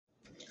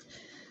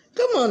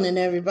Good morning,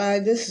 everybody.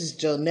 This is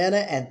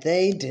Jonetta, and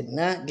they did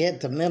not get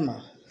the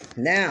memo.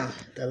 Now,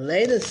 the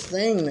latest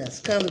thing that's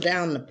come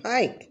down the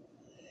pike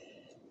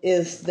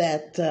is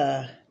that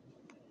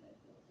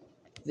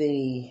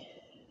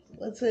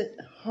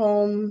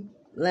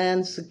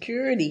Homeland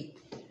Security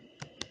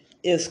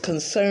is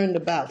concerned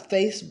about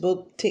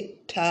Facebook,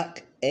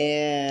 TikTok,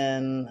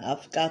 and I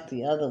forgot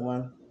the other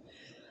one.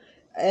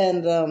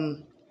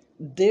 And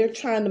they're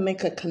trying to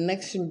make a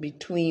connection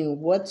between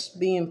what's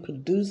being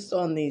produced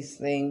on these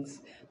things,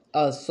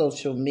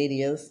 social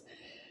medias,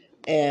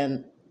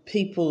 and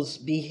people's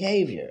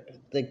behavior,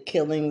 the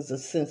killings,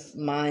 the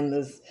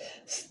mindless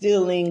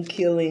stealing,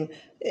 killing.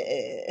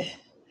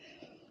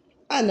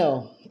 I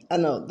know.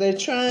 They're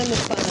trying to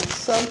find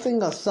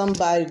something or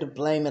somebody to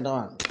blame it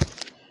on.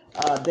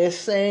 They're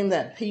saying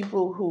that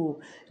people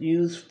who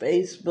use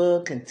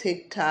Facebook and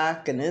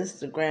TikTok and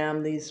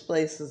Instagram, these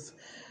places,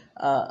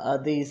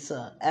 these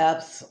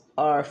apps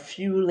are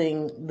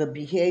fueling the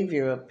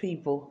behavior of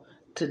people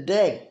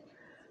today.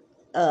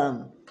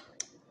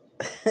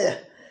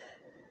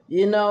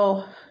 You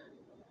know,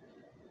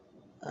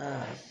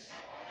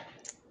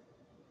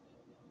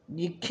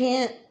 you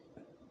can't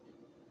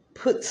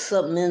put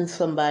something in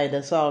somebody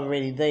that's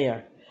already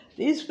there.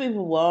 These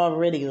people were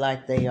already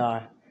like they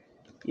are,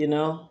 you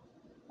know.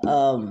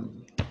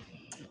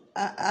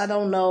 I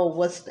don't know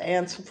what's the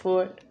answer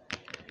for it.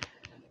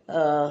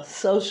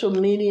 Social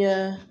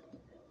media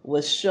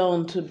was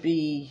shown to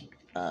be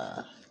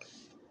a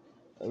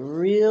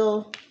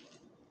real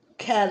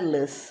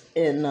catalyst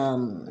in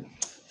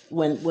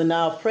when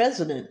our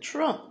President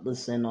Trump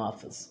was in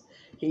office.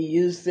 He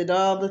used it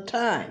all the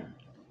time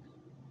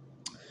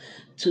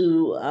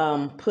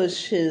to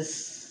push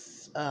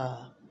his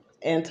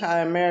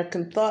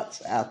anti-American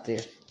thoughts out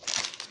there.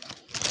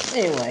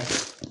 Anyway,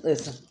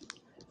 listen,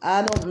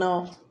 I don't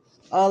know.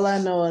 All I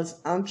know is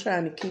I'm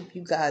trying to keep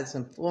you guys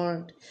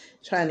informed,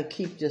 trying to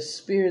keep your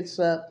spirits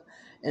up,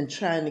 and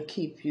trying to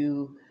keep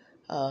you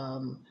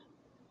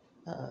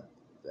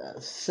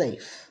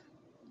safe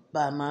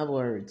by my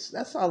words.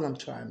 That's all I'm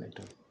trying to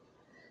do.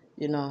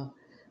 You know,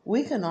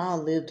 we can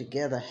all live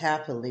together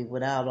happily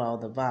without all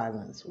the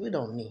violence. We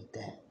don't need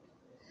that.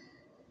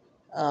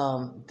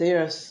 I've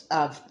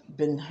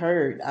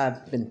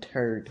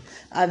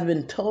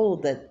been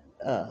told that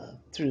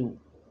through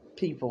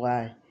people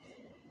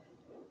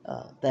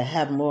that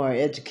have more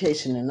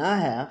education than I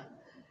have,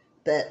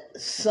 that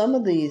some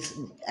of these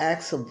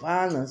acts of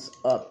violence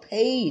are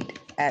paid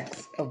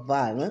acts of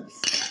violence.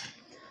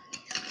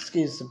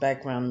 Excuse the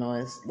background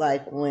noise.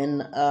 Like when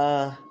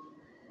they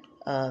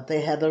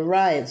had the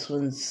riots,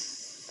 when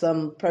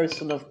some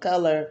person of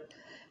color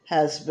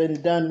has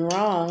been done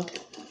wrong,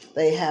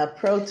 they have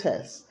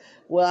protests.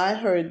 Well, I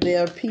heard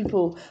there are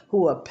people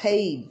who are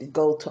paid to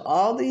go to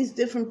all these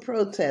different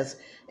protests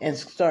and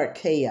start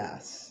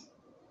chaos.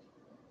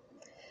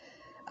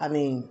 I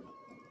mean,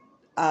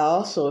 I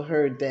also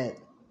heard that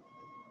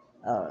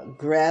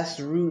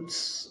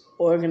grassroots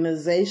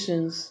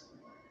organizations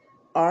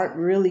aren't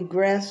really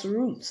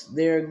grassroots.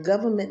 They're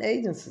government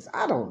agencies.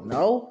 I don't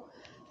know.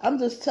 I'm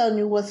just telling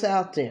you what's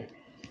out there.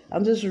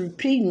 I'm just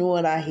repeating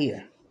what I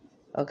hear,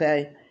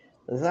 okay?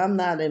 Because I'm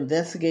not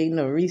investigating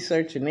or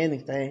researching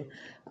anything.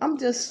 I'm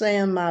just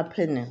saying my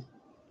opinion.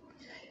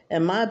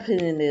 And my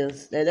opinion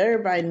is that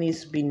everybody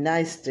needs to be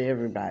nice to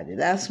everybody.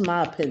 That's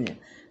my opinion.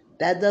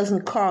 That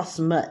doesn't cost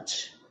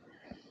much.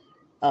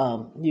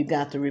 You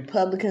got the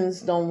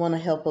Republicans don't want to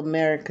help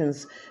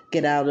Americans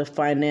get out of the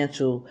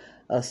financial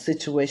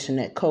situation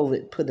that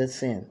COVID put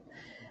us in.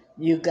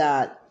 You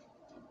got,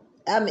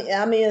 I mean,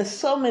 there's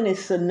so many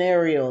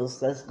scenarios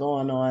that's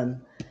going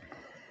on.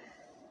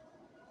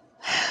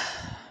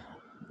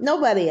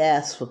 Nobody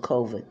asked for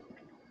COVID.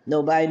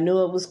 Nobody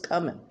knew it was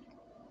coming.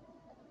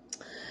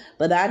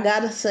 But I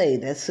gotta say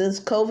that since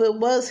COVID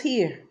was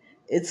here,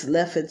 it's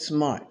left its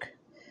mark.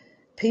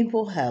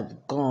 People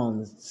have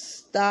gone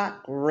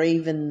stark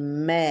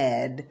raving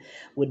mad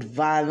with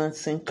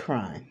violence and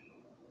crime.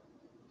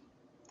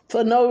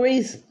 For no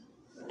reason.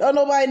 Don't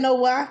nobody know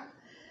why.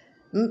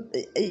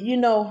 You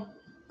know,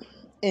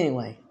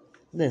 anyway,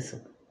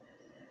 listen.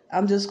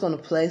 I'm just going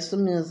to play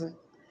some music.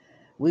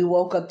 We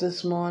woke up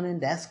this morning.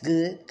 That's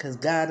good because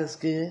God is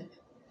good.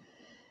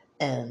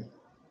 And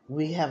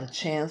we have a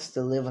chance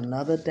to live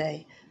another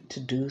day, to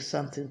do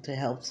something to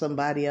help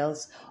somebody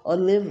else or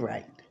live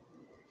right.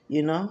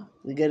 You know,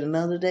 we get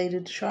another day to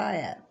try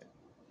it.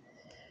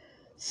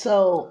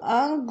 So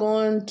I'm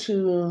going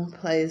to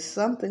play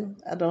something.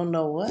 I don't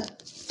know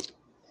what.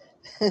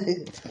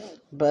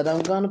 But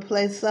I'm going to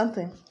play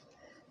something.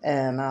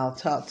 And I'll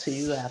talk to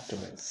you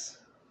afterwards.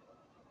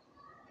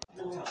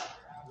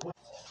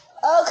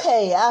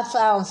 Okay, I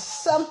found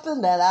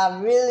something that I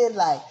really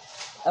like.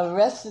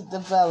 Arrested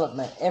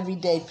Development,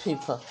 Everyday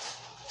People.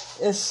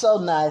 It's so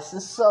nice.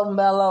 It's so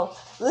mellow.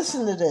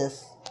 Listen to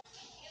this.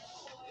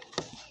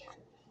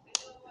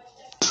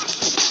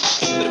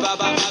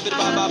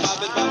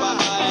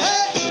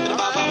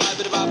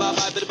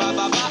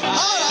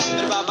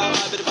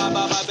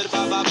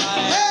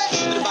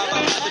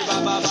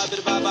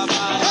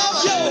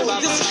 Yo,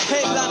 this is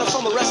headliner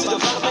from easy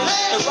developing.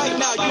 And right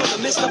now you're in the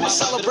midst of a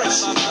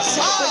celebration.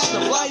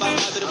 Celebration of life,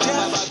 death,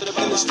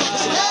 and the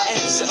struggles of our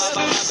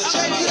ancestors.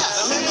 Check it out.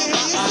 Let me hear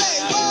you say,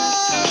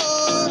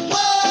 whoa,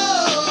 whoa,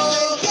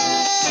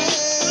 yeah,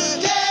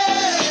 yeah,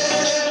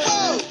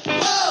 whoa,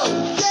 whoa,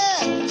 yeah,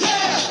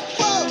 yeah,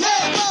 whoa,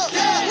 yeah, whoa,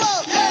 yeah, whoa,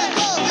 yeah,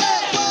 whoa,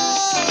 yeah,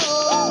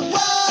 whoa,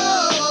 whoa,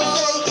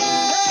 yeah,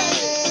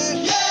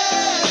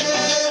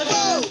 yeah,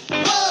 whoa,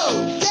 whoa,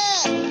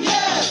 yeah,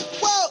 yeah,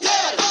 whoa,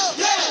 yeah, whoa,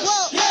 yeah,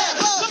 whoa, yeah,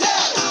 whoa, yeah.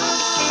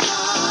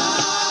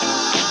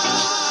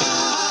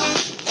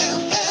 And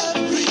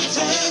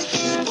everyday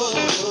people,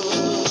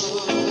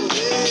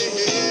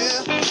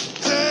 yeah,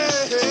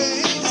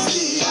 hey,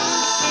 see,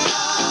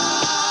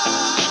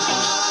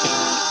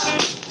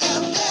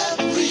 am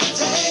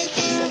everyday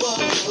people,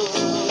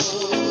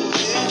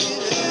 yeah.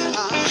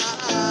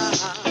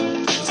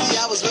 See, I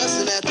was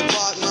resting at the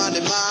park,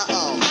 minding my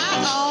own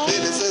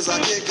business as I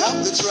kick up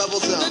the trouble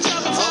zone.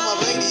 On my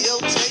radio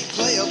tape,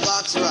 play a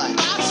box right.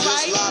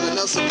 Just loud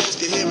enough so folks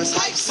can hear us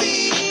hype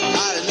scene.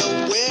 Out of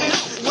nowhere,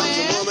 comes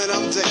a woman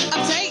I'm dating.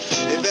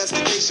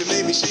 Investigation,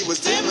 maybe she was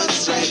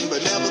demonstrating,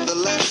 but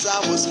nevertheless I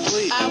was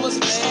pleased.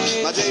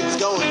 My day was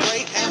going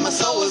great and my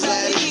soul was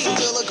at ease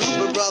until a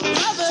group of brothers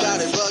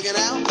started bugging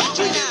out,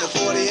 drinking the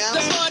 40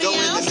 ounce,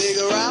 going the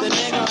nigga out,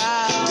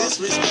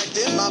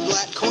 disrespecting my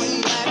black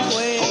queen,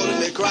 holding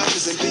their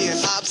crotches and being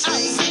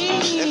obscene.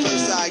 At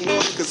first I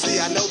ignored them, cause see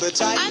I know the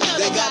type.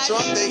 They got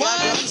drunk, they got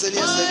guns, and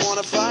yes they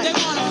wanna fight.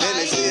 And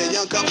they see a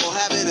young couple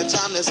having a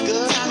time that's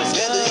good, and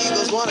the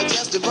Eagles wanna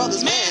test the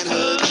brother's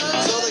manhood.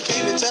 So they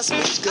came to test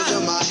me cause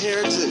of my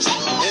heritage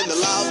and the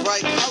loud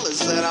bright colors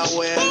that I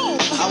wear.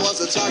 I was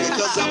a target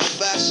cause I'm a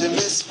fashion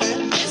misfit,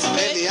 and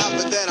the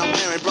outfit that I'm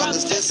wearing,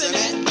 brothers dissing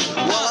it.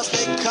 Well, I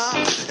stay calm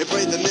and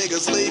pray the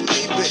niggas leave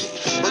me be,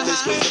 but they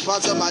squeeze the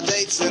parts of my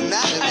date's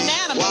anatomy.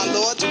 Why,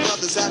 Lord, you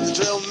brothers have to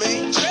drill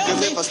me?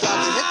 Cause if I stop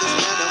to hit this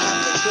man, they'll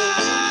have to kill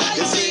me.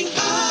 You see, I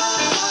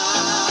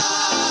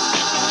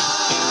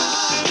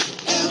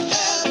am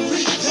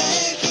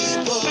everyday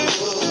people.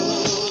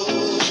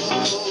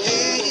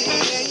 Yeah,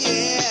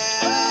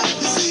 yeah.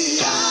 You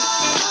see, I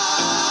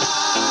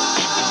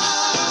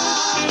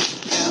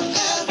am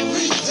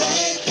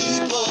everyday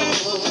people.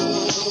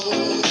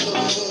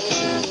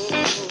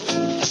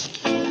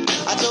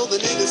 I told the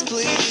niggas,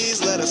 please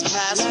let us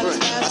pass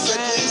friends. I said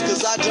please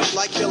cause I don't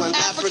like killing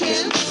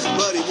Africans.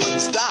 But he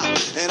wouldn't stop,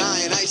 and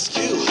I ain't Ice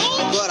Cube.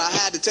 But I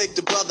had to take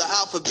the brother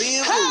out for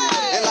being rude.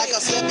 And like I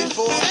said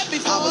before,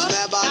 I was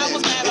mad about it.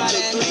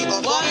 It took 3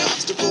 or 4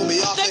 cops to pull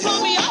me off of him.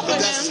 But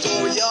that's the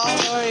story, y'all, of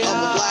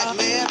a black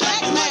man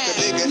acting like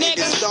a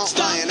nigga stomp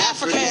by an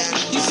African.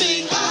 You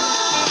see,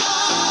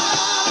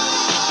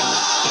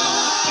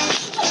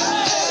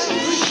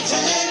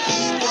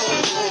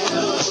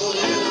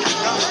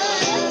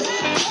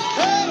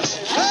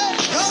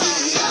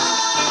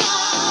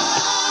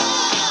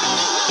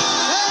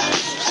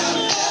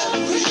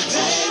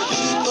 everyday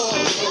people.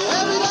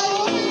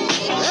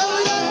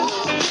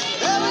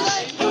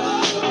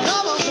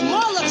 The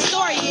moral of the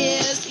story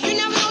is, you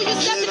never know you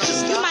step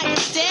into. You might get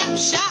stabbed,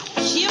 shot,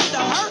 killed,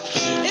 or hurt.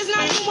 It's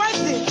not even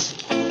worth it.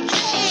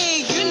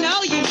 Hey,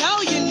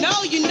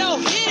 you know,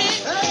 hit it.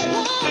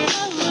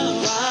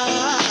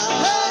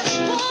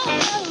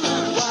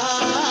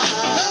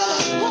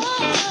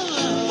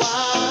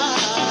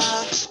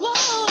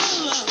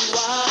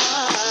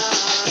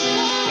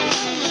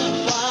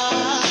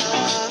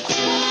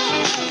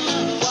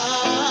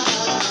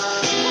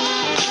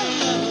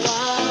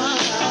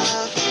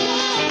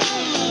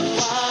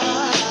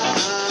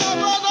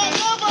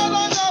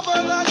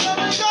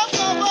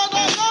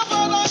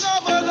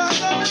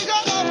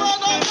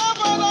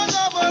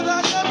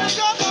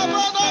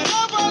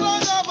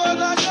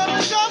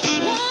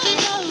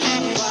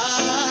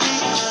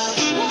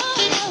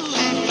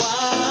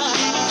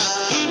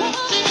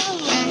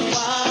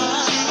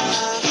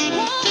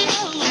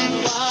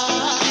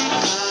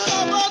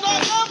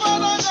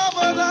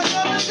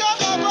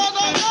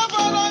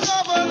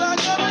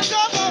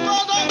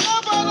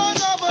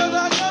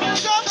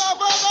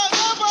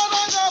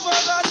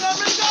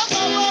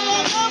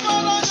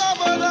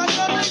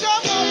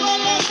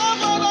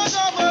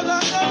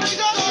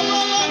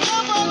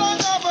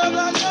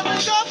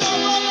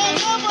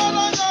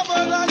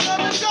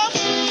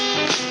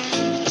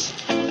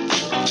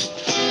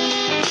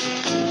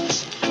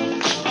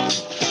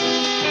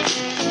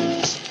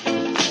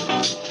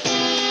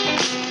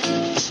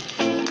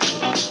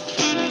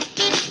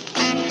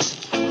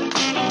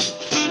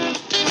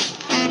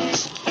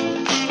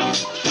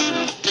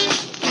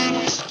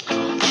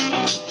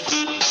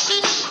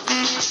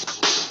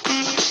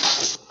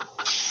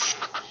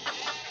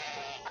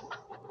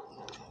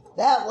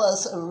 That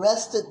was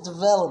Arrested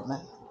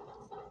Development.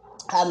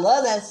 I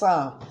love that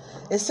song.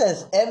 It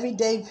says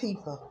everyday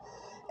people.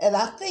 And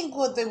I think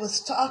what they was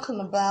talking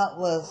about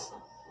was,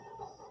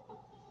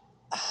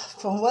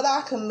 from what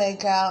I can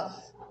make out,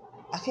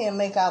 I can't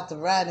make out the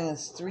writing.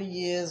 It's 3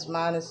 years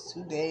minus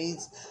 2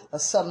 days or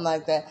something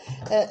like that.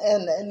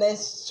 And they,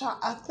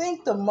 I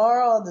think the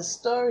moral of the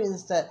story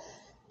is that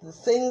the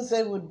things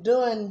they were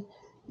doing,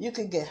 you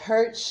could get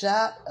hurt,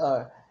 shot,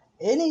 or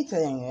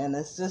anything, and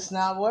it's just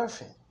not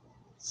worth it.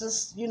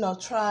 Just,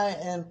 try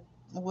and,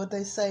 what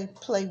they say,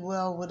 play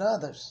well with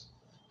others.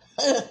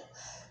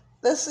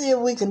 Let's see if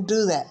we can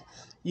do that.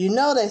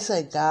 They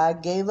say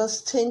God gave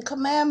us 10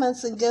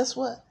 commandments, and guess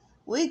what?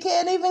 We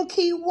can't even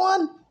keep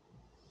one.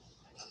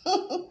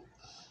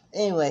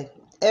 Anyway,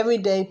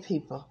 Everyday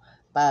People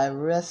by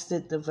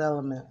Arrested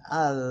Development.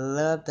 I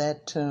love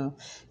that tune.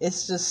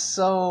 It's just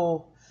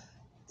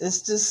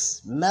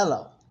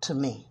mellow to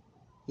me,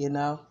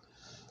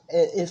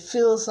 It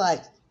feels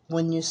like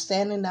when you're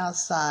standing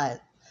outside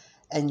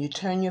and you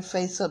turn your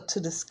face up to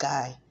the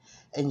sky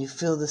and you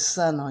feel the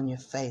sun on your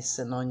face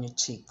and on your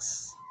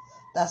cheeks.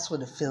 That's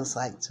what it feels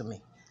like to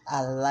me.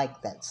 I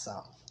like that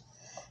song.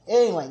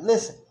 Anyway,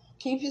 listen,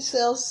 keep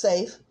yourself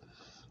safe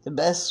the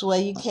best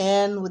way you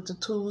can with the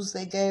tools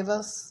they gave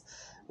us.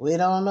 We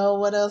don't know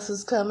what else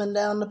is coming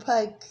down the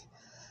pike.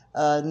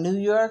 New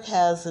York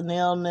has an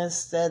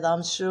illness that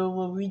I'm sure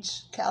will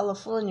reach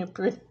California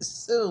pretty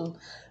soon.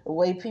 The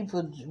way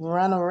people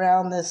run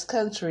around this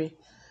country,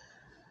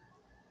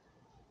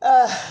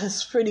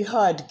 it's pretty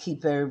hard to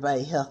keep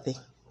everybody healthy.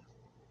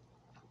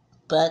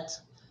 But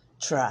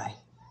try.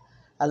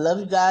 I love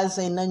you guys.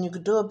 Ain't nothing you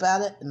can do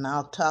about it. And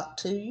I'll talk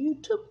to you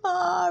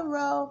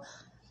tomorrow.